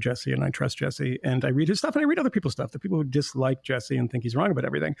 I know Jesse and I trust Jesse and I read his stuff and I read other people's stuff, the people who dislike Jesse and think he's wrong about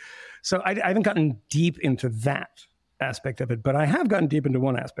everything. So I haven't gotten deep into that aspect of it, but I have gotten deep into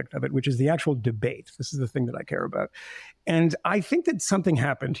one aspect of it, which is the actual debate. This is the thing that I care about. And I think that something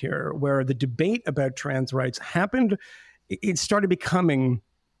happened here where the debate about trans rights happened. It started becoming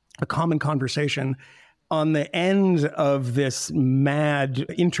a common conversation on the end of this mad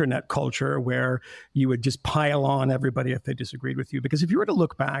internet culture where you would just pile on everybody if they disagreed with you. Because if you were to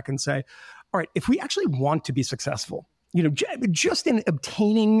look back and say, all right, if we actually want to be successful, you know, just in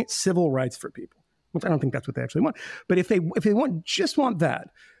obtaining civil rights for people, which I don't think that's what they actually want, but if they want that,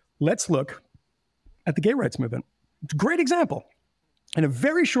 let's look at the gay rights movement. It's a great example. In a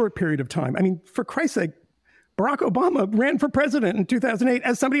very short period of time, I mean, for Christ's sake, Barack Obama ran for president in 2008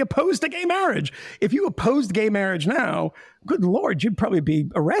 as somebody opposed to gay marriage. If you opposed gay marriage now, good Lord, you'd probably be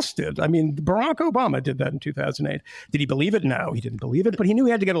arrested. I mean, Barack Obama did that in 2008. Did he believe it? No, he didn't believe it, but he knew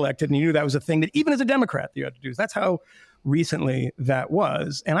he had to get elected, and he knew that was a thing that even as a Democrat you had to do. That's how recently that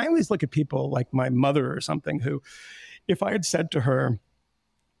was. And I always look at people like my mother or something who, if I had said to her,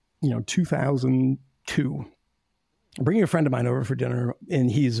 2002, bringing a friend of mine over for dinner, and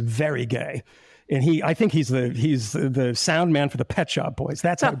he's very gay. And I think he's the sound man for the Pet Shop Boys.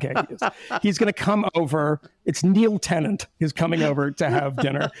 That's how gay he is. He's going to come over. It's Neil Tennant is coming over to have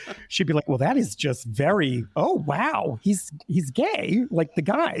dinner. She'd be like, well, that is just very, oh, wow. He's gay, like the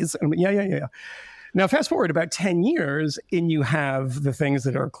guys. And yeah. Now, fast forward about 10 years, and you have the things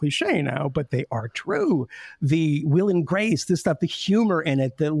that are cliche now, but they are true. The will and grace, this stuff, the humor in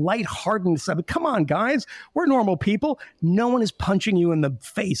it, the lightheartedness of it. Come on, guys. We're normal people. No one is punching you in the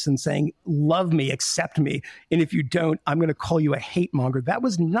face and saying, love me, accept me. And if you don't, I'm going to call you a hate monger. That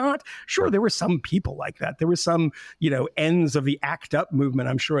was not, sure, there were some people like that. There were some, ends of the ACT UP movement,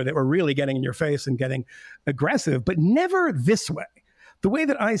 I'm sure, that were really getting in your face and getting aggressive, but never this way. The way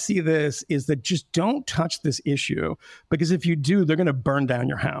that I see this is that just don't touch this issue, because if you do, they're going to burn down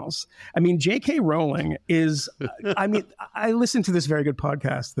your house. I mean, J.K. Rowling is, I listened to this very good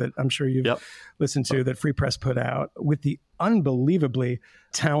podcast that I'm sure you've listened to that Free Press put out with the unbelievably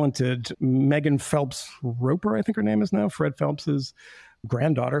talented Megan Phelps Roper, I think her name is now, Fred Phelps's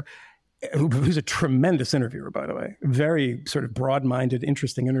granddaughter, who's a tremendous interviewer, by the way, very sort of broad-minded,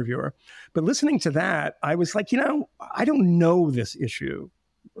 interesting interviewer. But listening to that, I was like, I don't know this issue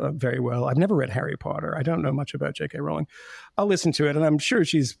very well. I've never read Harry Potter. I don't know much about J.K. Rowling. I'll listen to it, and I'm sure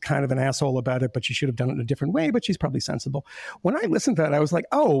she's kind of an asshole about it, but she should have done it in a different way, but she's probably sensible. When I listened to that, I was like,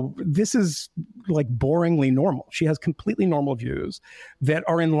 oh, this is like boringly normal. She has completely normal views that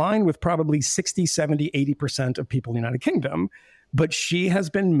are in line with probably 60, 70, 80% of people in the United Kingdom. But she has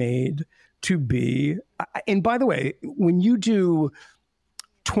been made to be, and by the way, when you do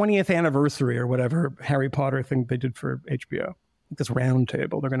 20th anniversary or whatever Harry Potter thing they did for HBO, this round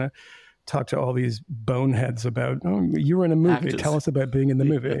table, they're going to talk to all these boneheads about, oh, you were in a movie. Actors. Tell us about being in the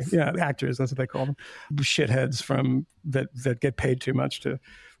movie. Yes. Yeah, actors, that's what they call them. Shitheads from that get paid too much to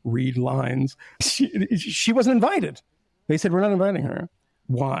read lines. She wasn't invited. They said, we're not inviting her.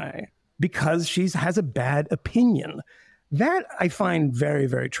 Why? Because she has a bad opinion. That I find very,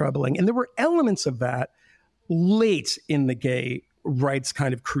 very troubling. And there were elements of that late in the gay rights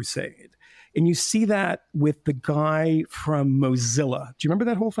kind of crusade. And you see that with the guy from Mozilla. Do you remember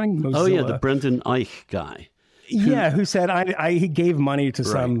that whole thing? Mozilla. Oh, yeah, the Brendan Eich guy. Who said he gave money to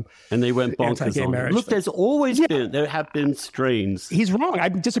some and they went bonkers on it. Look, there's always there have been strains. He's wrong. I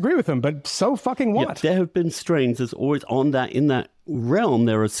disagree with him, but so fucking what? Yeah, there have been strains. There's always in that realm.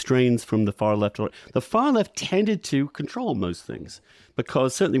 There are strains from the far left. The far left tended to control most things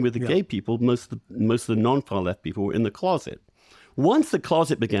because certainly with the gay people, most of the non-far left people were in the closet. Once the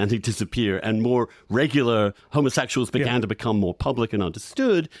closet began to disappear and more regular homosexuals began to become more public and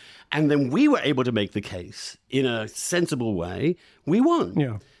understood, and then we were able to make the case in a sensible way, we won.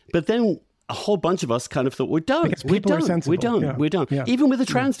 Yeah. But then a whole bunch of us kind of thought, we're done. We're done. Yeah. Even with the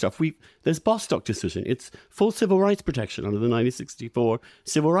trans stuff, there's Bostock decision. It's full civil rights protection under the 1964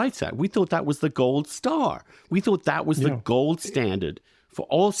 Civil Rights Act. We thought that was the gold star. We thought that was the gold standard for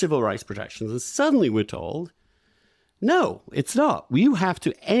all civil rights protections. And suddenly we're told, no, it's not. You have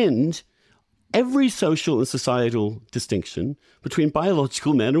to end every social and societal distinction between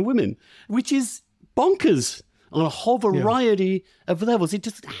biological men and women, which is bonkers on a whole variety of levels. It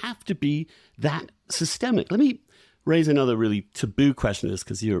doesn't have to be that systemic. Let me raise another really taboo question,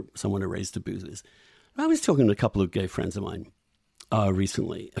 because you're someone who raised taboos. I was talking to a couple of gay friends of mine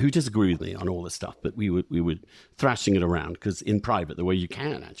recently who disagree with me on all this stuff, but we were thrashing it around because in private, the way you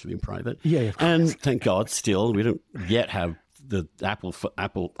can actually in private. Yeah, and thank God, still we don't yet have the Apple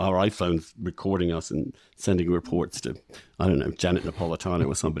our iPhones recording us and sending reports to, I don't know, Janet Napolitano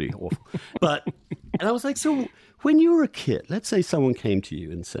or somebody awful. And I was like, so when you were a kid, let's say someone came to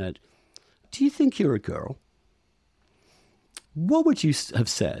you and said, do you think you're a girl? what would you have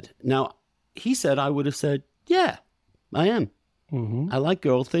said? Now, he said, I would have said, yeah, I am. Mm-hmm. I like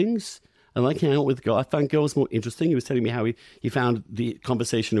girl things. I like hanging out with girls. I found girls more interesting. He was telling me how he found the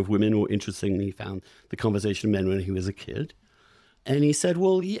conversation of women more interesting than he found the conversation of men when he was a kid. And he said,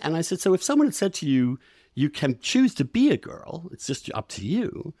 well, yeah. And I said, so if someone had said to you, you can choose to be a girl, it's just up to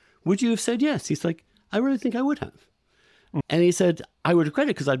you, would you have said yes? He's like, I really think I would have. And he said, I would regret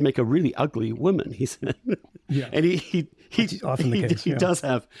it because I'd make a really ugly woman, he said. Yeah. And he often the case, he does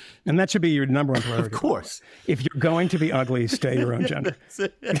have. And that should be your number one priority. Of course. If you're going to be ugly, stay your own gender.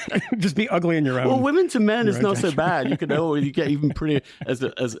 Just be ugly in your own. Well, women to men is not so bad. You can you get even pretty as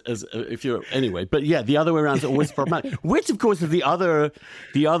if you're anyway. But yeah, the other way around is always problematic. Which, of course, is the other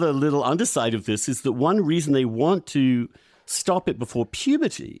little underside of this is that one reason they want to stop it before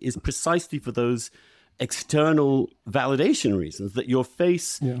puberty is precisely for those external validation reasons, that your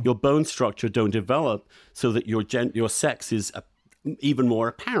face, your bone structure don't develop so that your sex is even more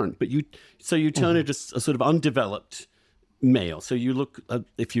apparent. But you turn into a sort of undeveloped male. So you look,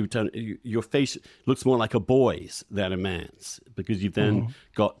 if you turn, your face looks more like a boy's than a man's because you've then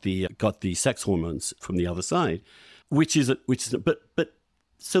got the sex hormones from the other side, but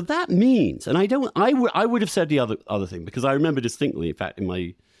so that means, and I would have said the other thing because I remember distinctly, in fact, in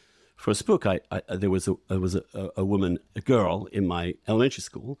my first book, there was a woman, a girl in my elementary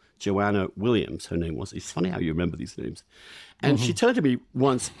school, Joanna Williams, her name was. It's funny how you remember these names. And she turned to me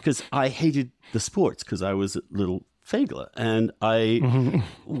once because I hated the sports because I was a little fagler and I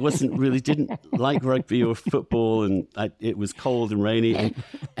didn't like rugby or football, and it was cold and rainy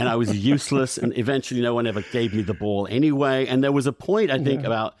and I was useless, and eventually no one ever gave me the ball anyway. And there was a point, I think,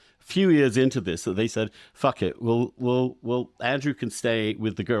 about few years into this that they said, fuck it, we'll Andrew can stay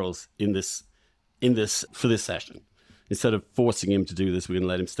with the girls in this for this session. Instead of forcing him to do this, we're going to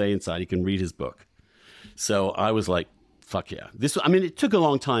let him stay inside. He can read his book. So I was like, fuck yeah. It took a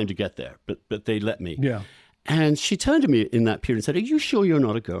long time to get there, but they let me. Yeah. And she turned to me in that period and said, are you sure you're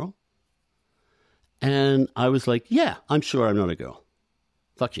not a girl? And I was like, yeah, I'm sure I'm not a girl.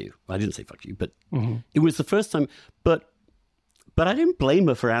 Fuck you. I didn't say fuck you, but it was the first time. But I didn't blame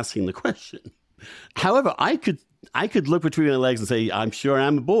her for asking the question. However, I could look between her legs and say, I'm sure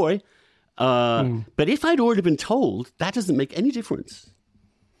I'm a boy. But if I'd already been told, that doesn't make any difference.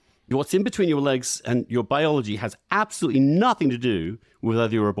 What's in between your legs and your biology has absolutely nothing to do with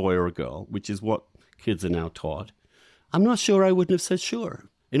whether you're a boy or a girl, which is what kids are now taught. I'm not sure I wouldn't have said sure.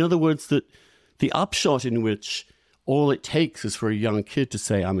 In other words, that the upshot in which all it takes is for a young kid to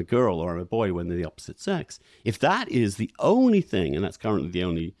say, I'm a girl or I'm a boy when they're the opposite sex. If that is the only thing, and that's currently the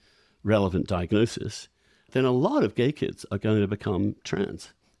only relevant diagnosis, then a lot of gay kids are going to become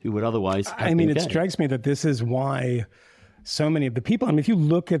trans who would otherwise have been it gay. Strikes me that this is why so many of the people, if you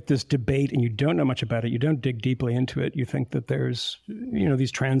look at this debate and you don't know much about it, you don't dig deeply into it, you think that there's,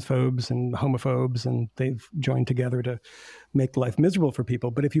 these transphobes and homophobes and they've joined together to make life miserable for people.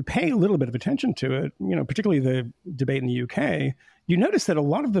 But if you pay a little bit of attention to it, particularly the debate in the UK, you notice that a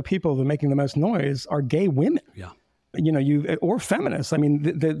lot of the people that are making the most noise are gay women. Yeah. Or feminists.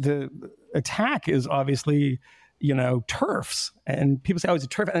 The attack is obviously, TERFs. And people say, oh, it's a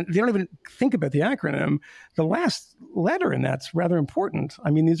TERF. And they don't even think about the acronym. The last letter in that's rather important.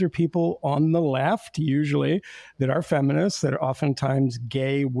 These are people on the left, usually, that are feminists, that are oftentimes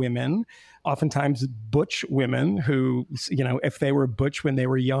gay women, oftentimes butch women who, if they were butch when they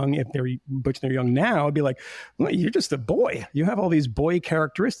were young, if they're butch when they're young now, I'd be like, well, you're just a boy. You have all these boy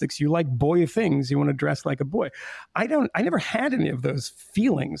characteristics. You like boy things. You want to dress like a boy. I never had any of those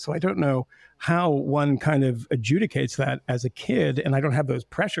feelings. So I don't know how one kind of adjudicates that as a kid. And I don't have those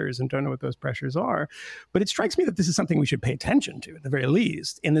pressures and don't know what those pressures are. But it strikes me that this is something we should pay attention to at the very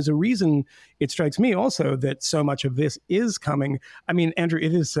least. And there's a reason it strikes me also that so much of this is coming. Andrew,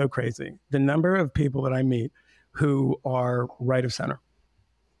 it is so crazy. The number of people that I meet who are right of center,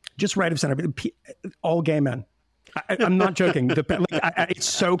 just right of center, all gay men. I'm not joking. It's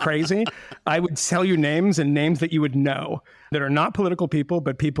so crazy. I would tell you names that you would know that are not political people,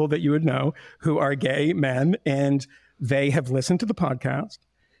 but people that you would know who are gay men, and they have listened to the podcast.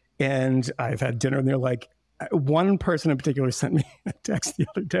 And I've had dinner, and they're like, one person in particular sent me a text the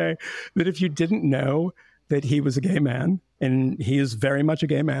other day that if you didn't know that he was a gay man, and he is very much a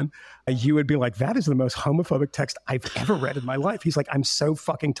gay man, you would be like, that is the most homophobic text I've ever read in my life. He's like, I'm so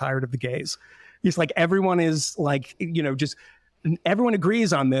fucking tired of the gays. He's like, everyone is like, everyone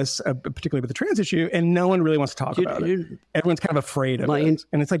agrees on this, particularly with the trans issue, and no one really wants to talk about it. Everyone's kind of afraid of it.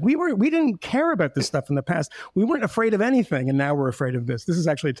 And it's like, we didn't care about this stuff in the past. We weren't afraid of anything, and now we're afraid of this. This is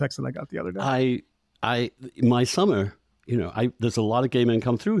actually a text that I got the other day. My summer there's a lot of gay men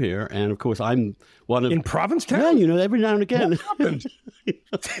come through here, and of course I'm one of in Provincetown. Yeah, every now and again. What happened?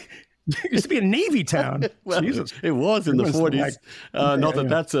 It used to be a Navy town. Well, Jesus. It was in the 40s. Not that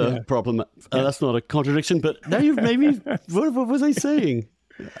that's a problem. That's not a contradiction. But now you've maybe what was I saying?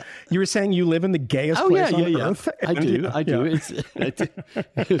 You were saying you live in the gayest place on earth. I do.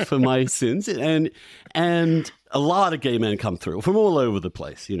 It's for my sins, and a lot of gay men come through from all over the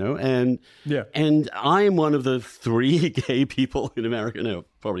place, and I am one of the 3 gay people in America. No,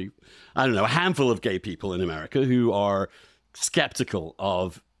 probably I don't know, a handful of gay people in America who are skeptical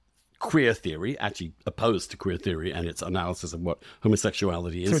of queer theory, actually opposed to queer theory and its analysis of what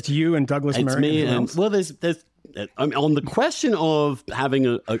homosexuality is. So it's you and Douglas Murray. It's me, and there's on the question of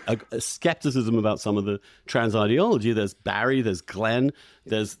having a skepticism about some of the trans ideology. There's Barry, there's Glenn,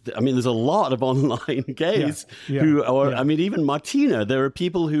 there's a lot of online gays who are. I mean, even Martina. There are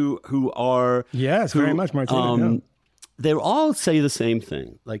people who are very much Martina. They all say the same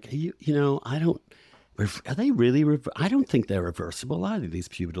thing. Like I don't. Are they really? I don't think they're reversible either, these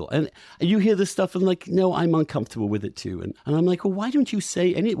pubertal. And you hear this stuff and like, no, I'm uncomfortable with it too. And I'm like, well, why don't you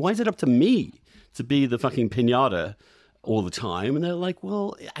say any? Why is it up to me to be the fucking piñata all the time? And they're like,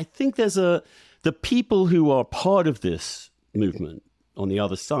 well, I think there's the people who are part of this movement on the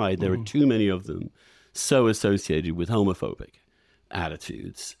other side. There are too many of them so associated with homophobic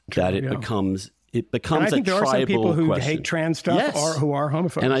attitudes that it becomes. It becomes and I think a there are some people who question. Hate trans stuff who are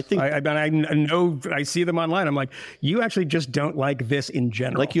homophobes. And I think I know I see them online. I'm like, you actually just don't like this in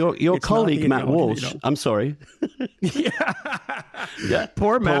general. Like your colleague Matt Walsh. I'm sorry.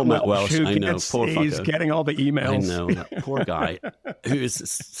 Poor Matt Walsh. I know. Poor fucker. He's getting all the emails. I know. That poor guy who is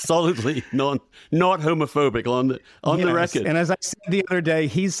solidly not homophobic on the record. And as I said the other day,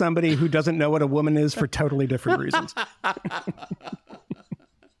 he's somebody who doesn't know what a woman is for totally different reasons.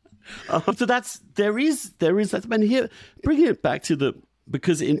 So there is that. And here, bringing it back to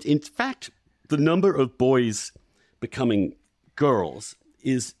because in fact, the number of boys becoming girls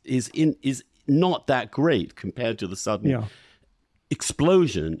is not that great compared to the sudden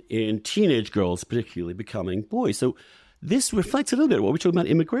explosion in teenage girls, particularly becoming boys. So this reflects a little bit of what we're talking about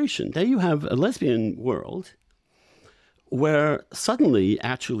immigration. There you have a lesbian world where suddenly,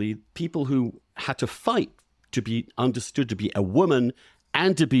 actually, people who had to fight to be understood to be a woman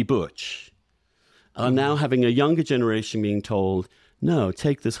and to be butch are now having a younger generation being told, no,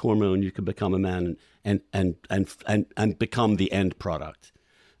 take this hormone, you can become a man and become the end product.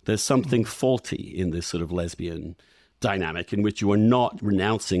 There's something faulty in this sort of lesbian dynamic in which you are not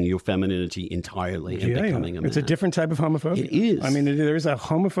renouncing your femininity entirely and becoming a man. It's a different type of homophobia. It is. I mean, there's a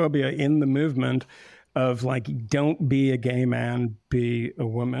homophobia in the movement of like, don't be a gay man, be a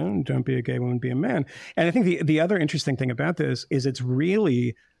woman. Don't be a gay woman, be a man. And I think the other interesting thing about this is it's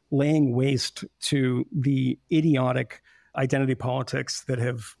really laying waste to the idiotic identity politics that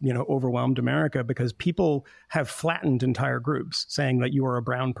have, overwhelmed America, because people have flattened entire groups saying that you are a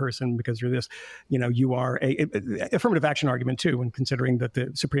brown person because you're this, you are a affirmative action argument too, when considering that the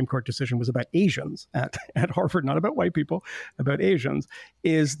Supreme Court decision was about Asians at Harvard, not about white people, about Asians,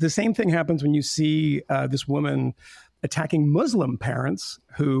 is the same thing happens when you see this woman attacking Muslim parents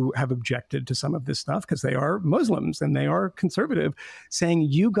who have objected to some of this stuff because they are Muslims and they are conservative, saying,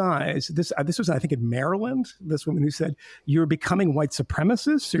 you guys, this was, I think, in Maryland, this woman who said, you're becoming white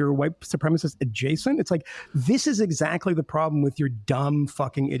supremacists, so you're white supremacist adjacent. It's like, this is exactly the problem with your dumb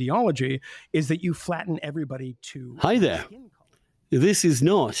fucking ideology, is that you flatten everybody to... Hi there. This is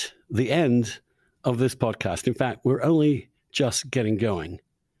not the end of this podcast. In fact, we're only just getting going.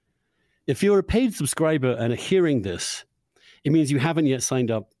 If you're a paid subscriber and are hearing this, it means you haven't yet signed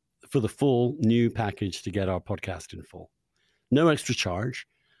up for the full new package to get our podcast in full. No extra charge.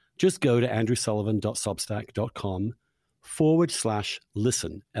 Just go to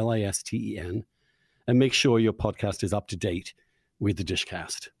andrewsullivan.substack.com/listen, LISTEN, and make sure your podcast is up to date with the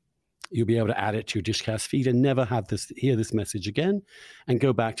Dishcast. You'll be able to add it to your Dishcast feed and never hear this message again, and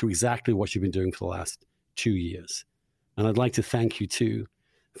go back to exactly what you've been doing for the last 2 years. And I'd like to thank you too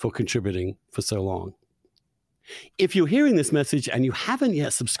for contributing for so long. If you're hearing this message and you haven't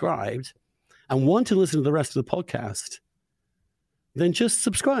yet subscribed and want to listen to the rest of the podcast, then just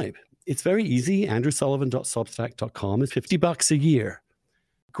subscribe. It's very easy. andrewsullivan.substack.com is $50 a year.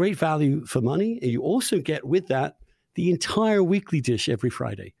 Great value for money. And you also get with that the entire weekly dish every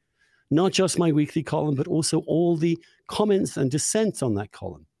Friday. Not just my weekly column, but also all the comments and dissents on that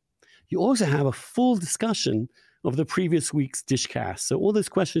column. You also have a full discussion of the previous week's Dishcast. So all those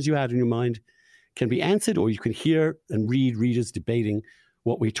questions you had in your mind can be answered, or you can hear and read readers debating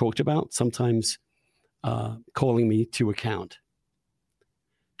what we talked about, sometimes calling me to account.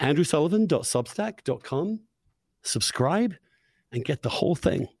 andrewsullivan.substack.com. subscribe, and get the whole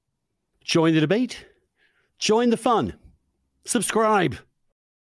thing. Join the debate. Join the fun. Subscribe.